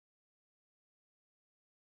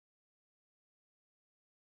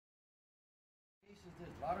this.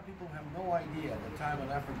 A lot of people have no idea the time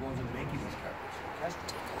and effort goes into making these carpets. Okay?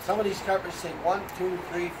 Some of these carpets take 1, 2,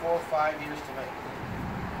 3, 4, 5 years to make.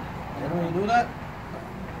 Anybody knew that?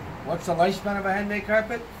 What's the lifespan of a handmade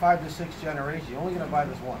carpet? 5 to 6 generations. You're only going to buy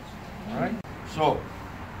this once. All right? So,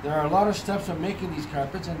 there are a lot of steps of making these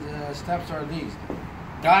carpets, and the steps are these.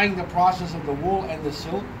 Dyeing the process of the wool and the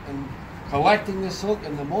silk, and collecting the silk,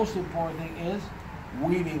 and the most important thing is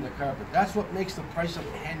weaving the carpet. That's what makes the price of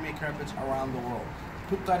handmade carpets around the world.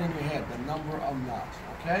 Put that in your head, the number of knots,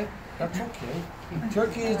 okay? That's okay.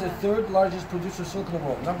 Turkey is the 3rd largest producer of silk in the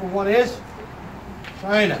world. Number 1 is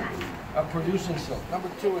China, of producing silk. Number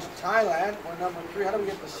 2 is Thailand, or number 3, how do we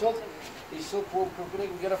get the silk? These silkworm company,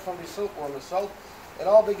 we get it from the silkworm, the silk. It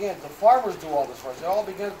all begins, the farmers do all this for us. It all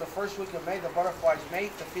begins the first week of May. The butterflies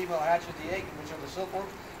mate, the female hatches the egg, which are the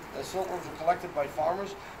silkworms. The silkworms are collected by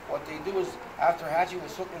farmers. What they do is, after hatching, the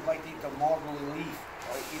silkworms like to eat the mulberry leaf.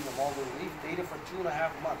 Right? Eating the mulberry leaf. They eat it for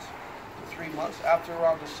 2.5 months to 3 months. After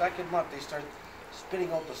around the 2nd month, they start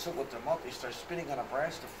spitting out the silk with their mouth. They start spinning on a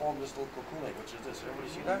branch to form this little cocoon egg, which is this. Everybody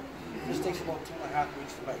see that? This takes about 2.5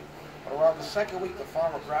 weeks to make. But around the 2nd week, the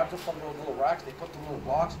farmer grabs it from those little racks. They put the little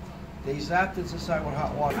blocks. They zap this inside with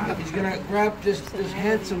hot water. He's going to grab this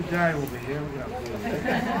handsome guy over here.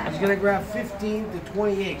 He's going to grab 15 to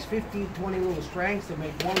 20 eggs, 15 to 20 little strands to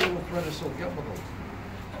make one little thread of silk. Get with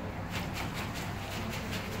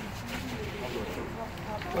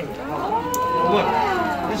Look,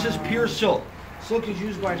 this is pure silk. Silk is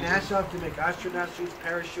used by NASA to make astronaut suits,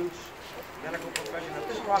 parachutes, medical profession. If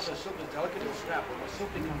this process silk is delicate, it'll snap. But when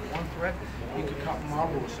silk becomes one thread, you can cut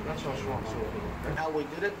marble with it. That's how strong silk is. Right? How we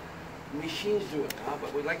did it, machines do it now,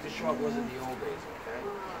 but we like to show it was in the old days, okay?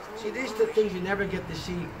 See, these are the things you never get to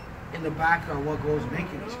see in the background what goes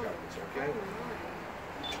making these carpets, okay?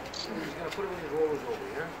 He's going to put it in his rollers over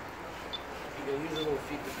here. You're going to use a little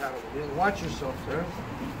feet to paddle. Watch yourself, sir.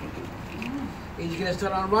 He's going to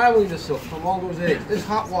start unraveling the silk from all those eggs. This is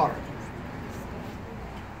hot water.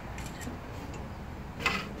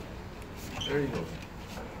 There you go.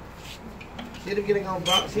 See them getting all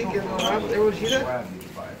brown? See it getting all brown? Everyone see that?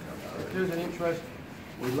 If there's an interest,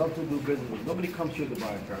 we love to do business. Nobody comes here to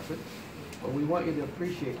buy a carpet, but we want you to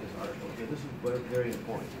appreciate this art. Okay, this is very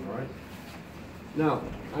important. All right. Now,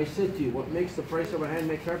 I said to you, what makes the price of a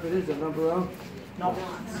handmade carpet is the number of knots.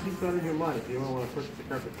 Keep that in your mind if you don't want to purchase a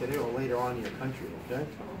carpet today or later on in your country. Okay.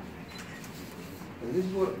 And this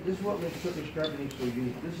is what makes Turkish carpeting so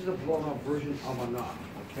unique. This is a blown-up version of a knot.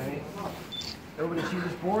 Okay. Everybody see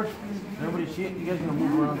this board? Everybody see it? You guys are going to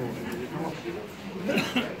move around a little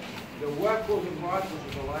bit. The web goes across, which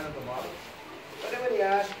is the line at the bottom. But anybody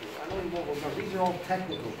asks you, I know you won't remember, these are all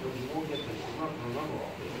technical terms, you won't get this, you're not going to remember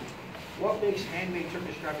all this. What makes handmade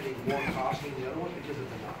Turkish carpeting more costly than the other one? Because of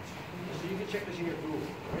the knots. So you can check this in your Google,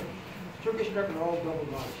 right? Turkish carpet are all double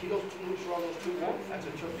knotted. See those two loops around those two bolts? That's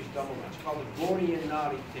a Turkish double knot. It's called the Gordian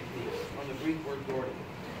knotting technique, from the Greek word Gordian.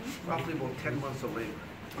 Roughly about 10 months of labor.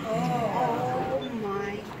 Oh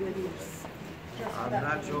my goodness. I'm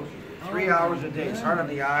not joking. 3 hours a day. It's hard on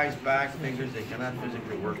the eyes, back, fingers. They cannot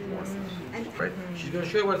physically work more. Right? She's going to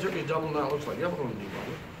show you what a Turkish double knot looks like. You have one of these.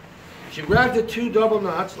 She grabs the 2 double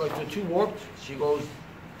knots, like the 2 warped. She goes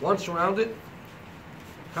once around it,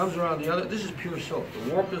 comes around the other. This is pure silk.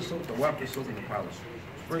 The warped is silk, the weft is silk, and the powder silk.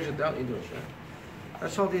 Brings it down. You do it, yeah?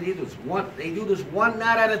 That's all they do. They do this one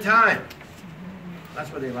knot at a time. That's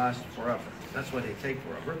why they last forever. That's why they take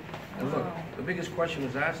forever. And look, the biggest question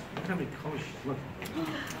was asked, look how many colors she's looking.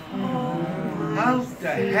 How the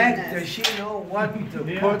heck does she know what to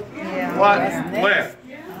put what where?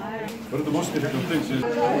 One of the most difficult things is...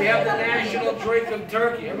 We have the national drink of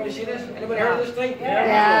Turkey. Everybody see this? Anybody heard of this thing?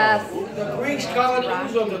 Yes. The Greeks call it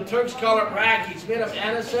ouzo, the Turks call it raki. It's made of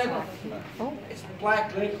anisette. It's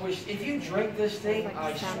black licorice. If you drink this thing,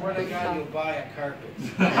 I swear to God, you'll buy a carpet.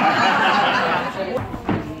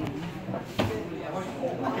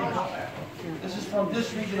 This is from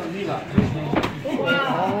this region of Milan.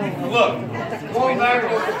 Look, going back to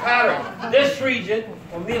the pattern. This region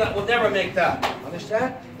of Milan will never make that.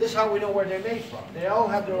 Understand? This is how we know where they're made from. They all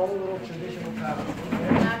have their own little traditional pattern.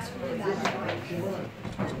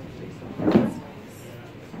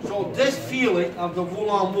 So this feeling of the wool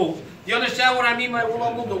on wool, do you understand what I mean by wool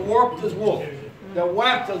on wool? The warped is wool. The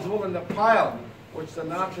weft is wool, and the pile, which the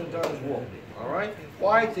knots are done, is wool. Alright?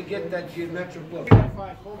 Why? To get that geometric look. 3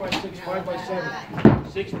 by 5, 4 by 6, 5 by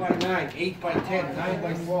 7, 6 by 9, 8 by 10, 9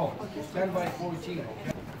 by 12, 10 by 14. Okay?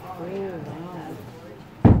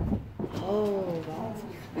 Oh, that's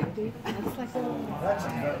pretty. That's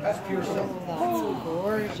like that's pure silk. That's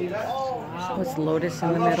gorgeous. See that? Wow. What's lotus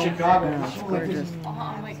in the middle? Chicago. Oh, it's gorgeous. Oh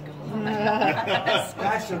my God.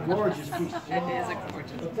 That's a gorgeous piece. It is a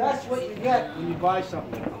gorgeous. But that's what you get when you buy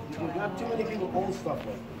something. Not too many people own stuff like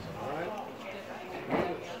this. All right.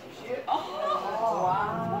 Oh,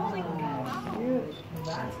 wow.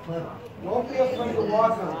 That's clever. Don't be afraid to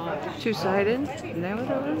walk on it. Two-sided? Is that what it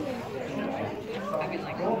was?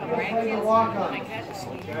 Don't be afraid to walk on it.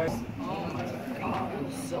 Okay?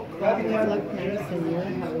 It would look nice in your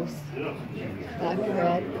house. That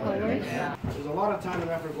red color. There's a lot of time and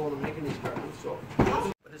effort going into making these carpets, so.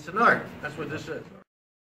 But it's an art. That's what this is.